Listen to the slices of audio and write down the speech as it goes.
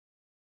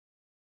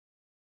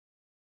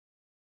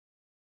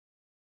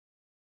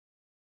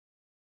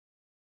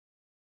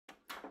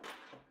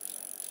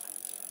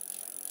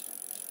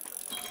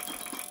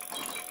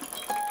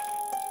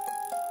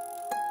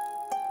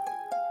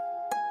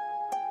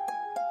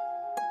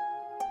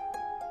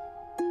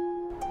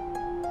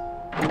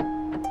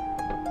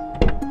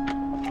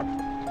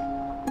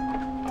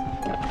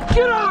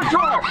Get out of the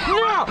car!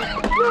 Now!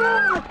 Get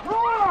out of the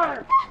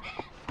car!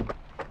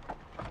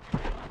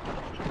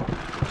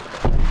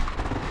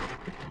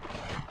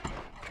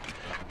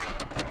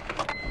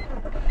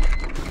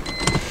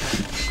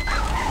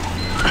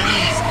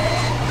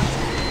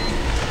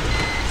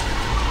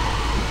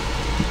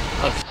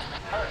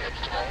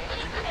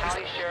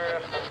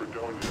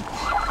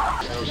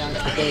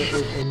 There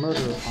is a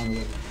murder on the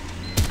way.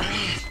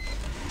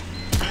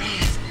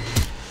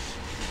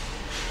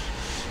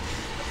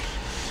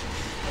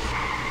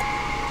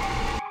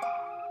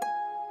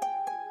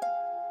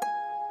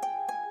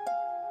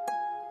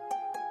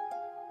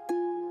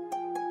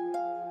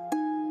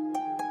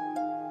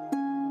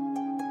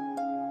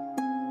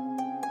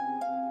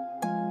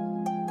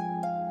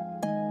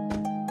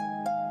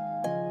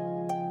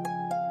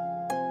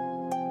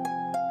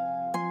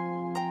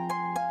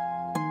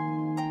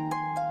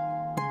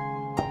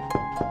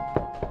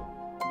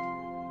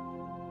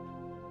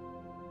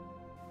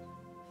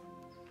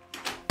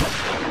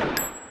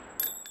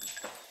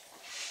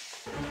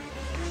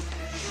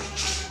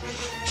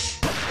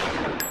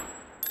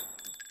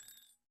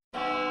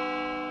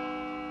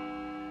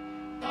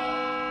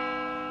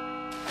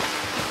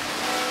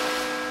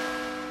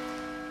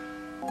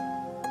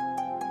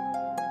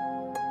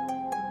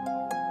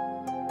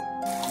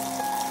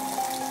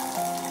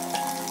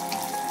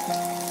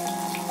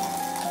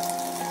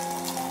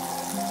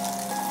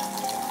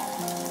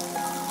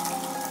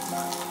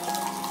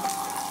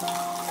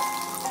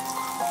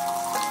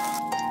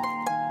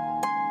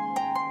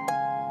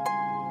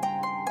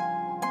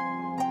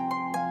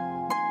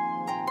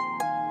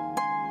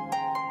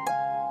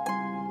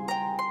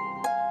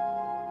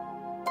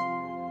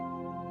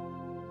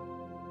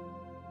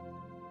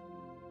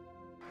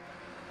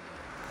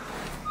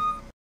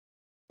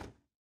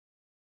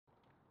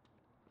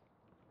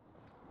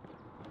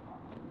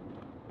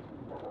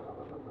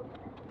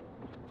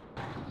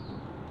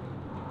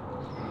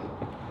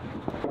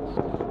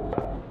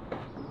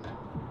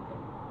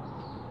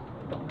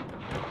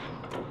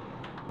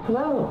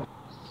 Hello.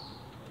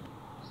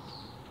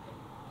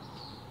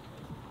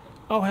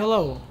 Oh,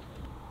 hello.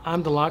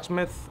 I'm the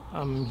locksmith.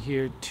 I'm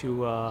here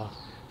to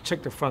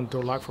check the front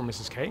door lock for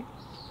Mrs. K.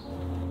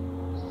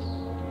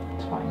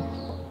 It's fine.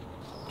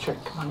 Sure,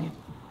 come on in.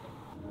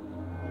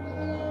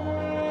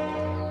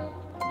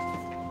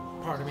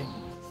 Pardon me.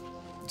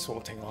 This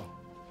won't take long.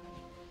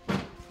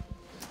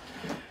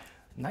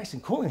 Nice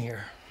and cool in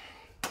here.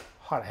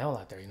 Hot as hell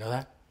out there, you know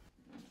that?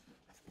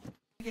 Can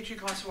I get you a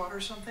glass of water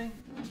or something?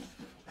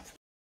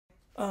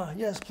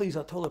 Yes, please.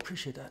 I'll totally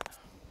appreciate that.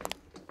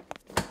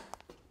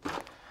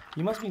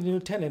 You must be the new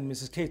tenant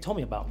Mrs. K told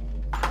me about.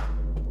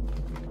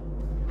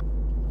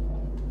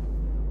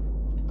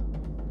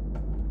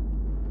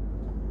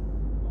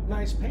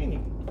 Nice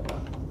painting.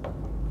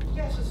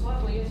 Yes, it's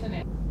lovely, isn't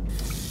it?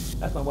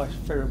 That's my wife's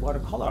favorite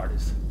watercolor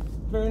artist.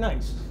 Very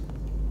nice.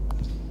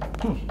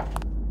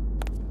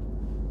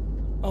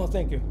 Oh,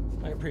 thank you.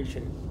 I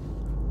appreciate it.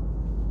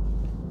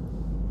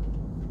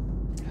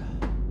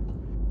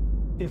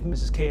 If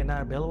Mrs. K and I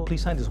are available,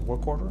 please sign this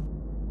work order.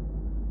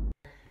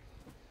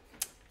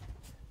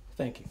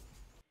 Thank you.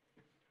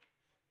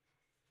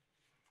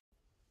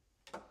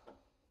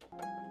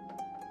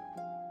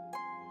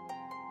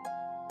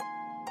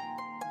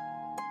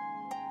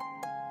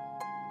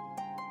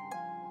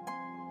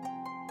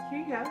 Here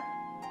you go.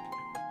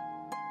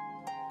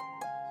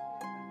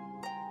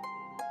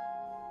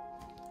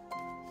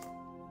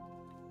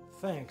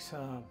 Thanks.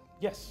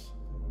 Yes.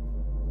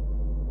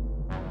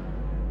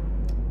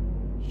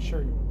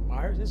 Sure,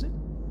 Myers, is it?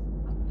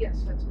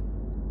 Yes, that's it.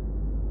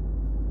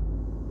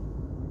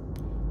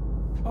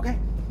 Okay.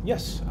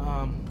 Yes. You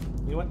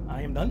know what?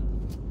 I am done.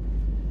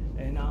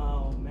 And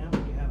now, ma'am,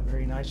 you have a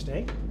very nice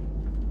day.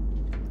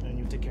 And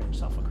you take care of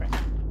yourself, okay?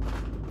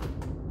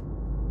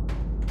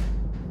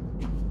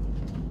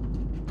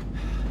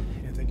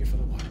 And thank you for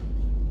the water.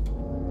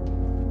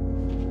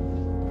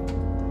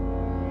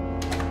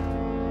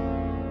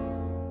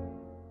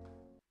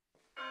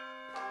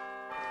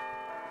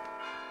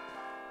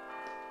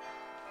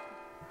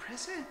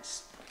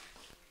 Presents.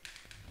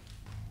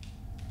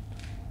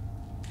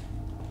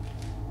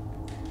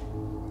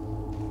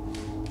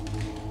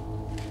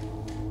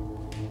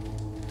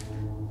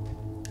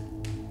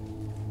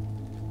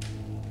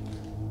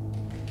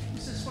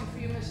 Is this one for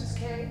you, Mrs.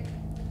 K?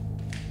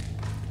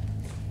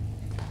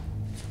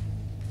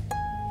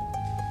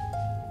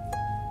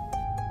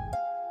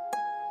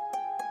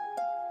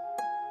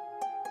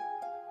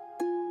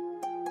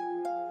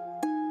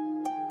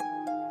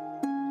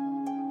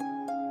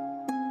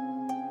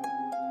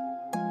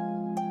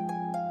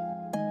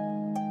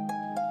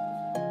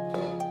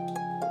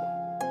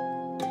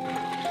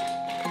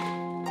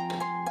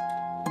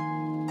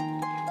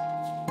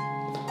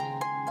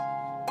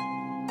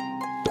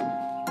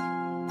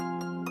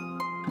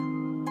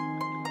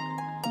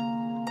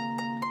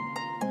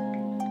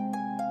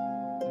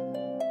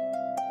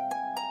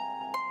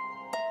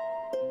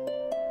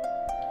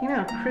 You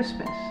know,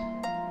 Christmas,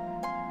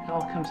 it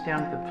all comes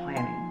down to the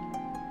planning.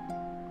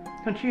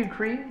 Don't you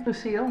agree,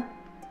 Lucille?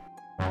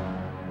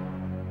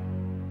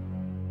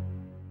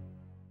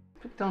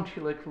 Don't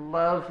you look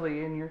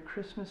lovely in your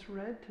Christmas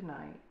red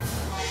tonight?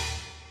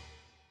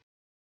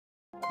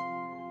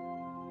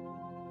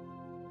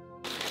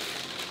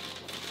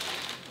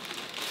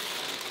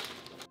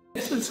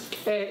 Mrs.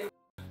 K.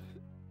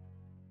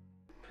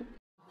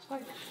 Looks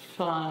like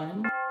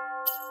fun.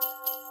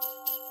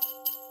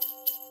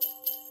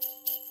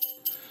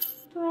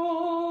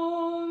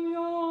 From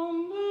your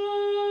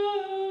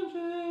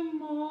virgin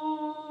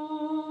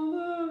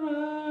mother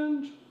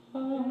and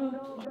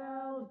child.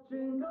 Bells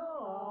jingle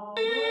all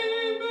the way.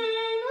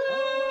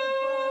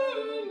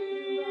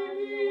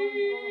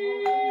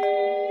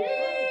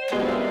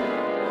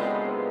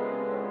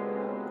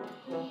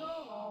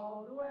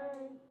 All the way.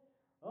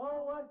 Oh,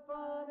 what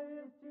fun it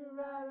is to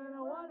ride in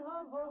a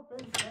one-horse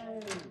open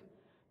sleigh,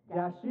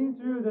 dashing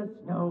through the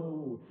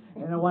snow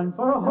in a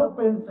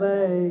one-for-open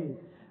sleigh.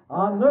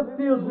 On the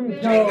fields we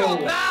go. Jingle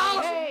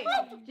bells!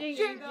 Hey,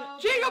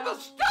 Jingle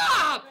bells,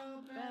 stop!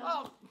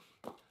 Oh,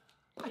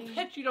 I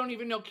bet you don't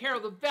even know Carol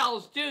the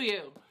Bells, do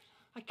you?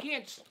 I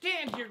can't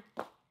stand your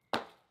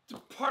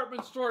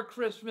department store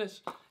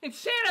Christmas. And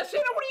Santa, what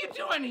are you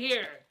doing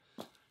here?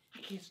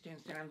 I can't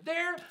stand Santa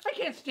there. I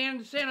can't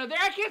stand Santa there.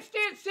 I can't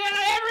stand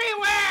Santa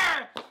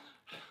everywhere!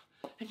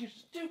 And your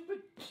stupid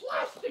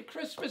plastic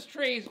Christmas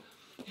trees.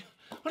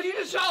 Why don't you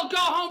just all go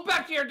home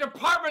back to your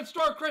department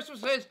store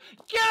Christmases?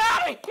 Get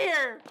out of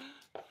here!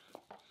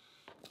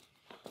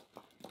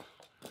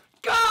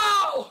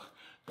 Go!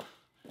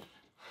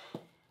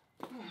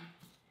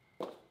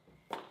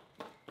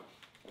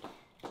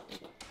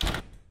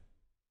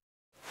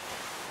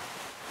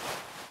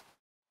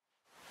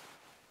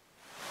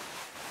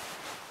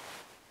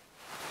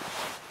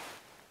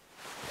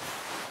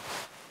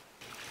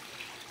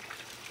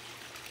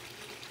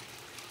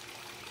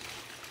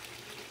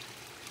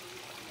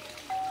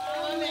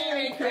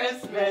 Merry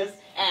Christmas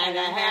and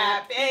a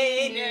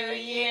Happy New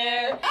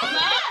Year.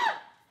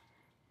 Ah!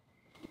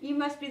 You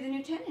must be the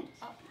new tenant.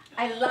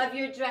 I love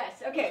your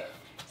dress. Okay,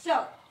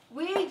 so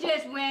we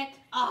just went,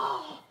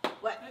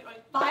 what,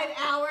 5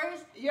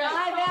 hours? Yes,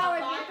 5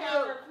 hours.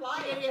 5-hour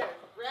flight. Get here.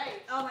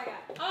 Right. Oh my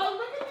God. Oh,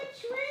 look at the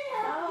tree.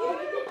 How Oh.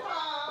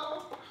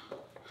 beautiful.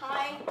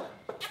 Hi.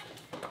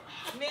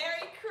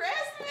 Merry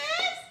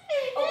Christmas.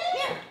 Oh,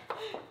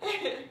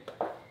 here.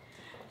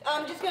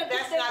 I'm just gonna.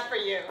 That's not for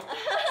you.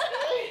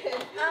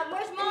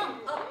 Where's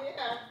Mom? Oh.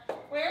 Yeah.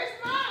 Where's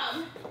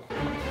Mom?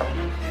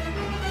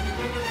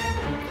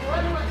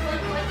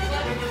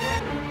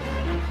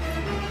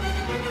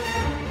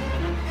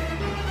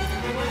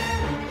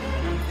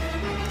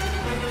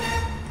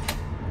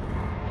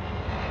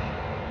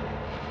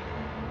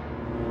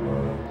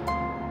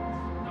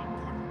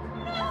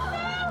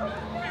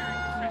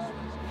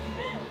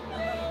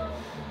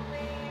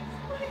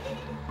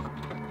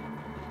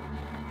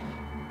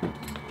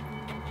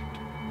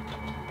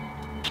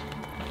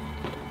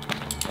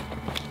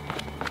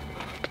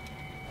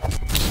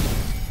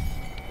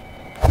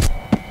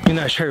 You're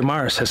not Sherry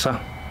Myers, huh?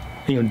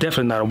 And you're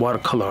definitely not a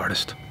watercolor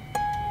artist.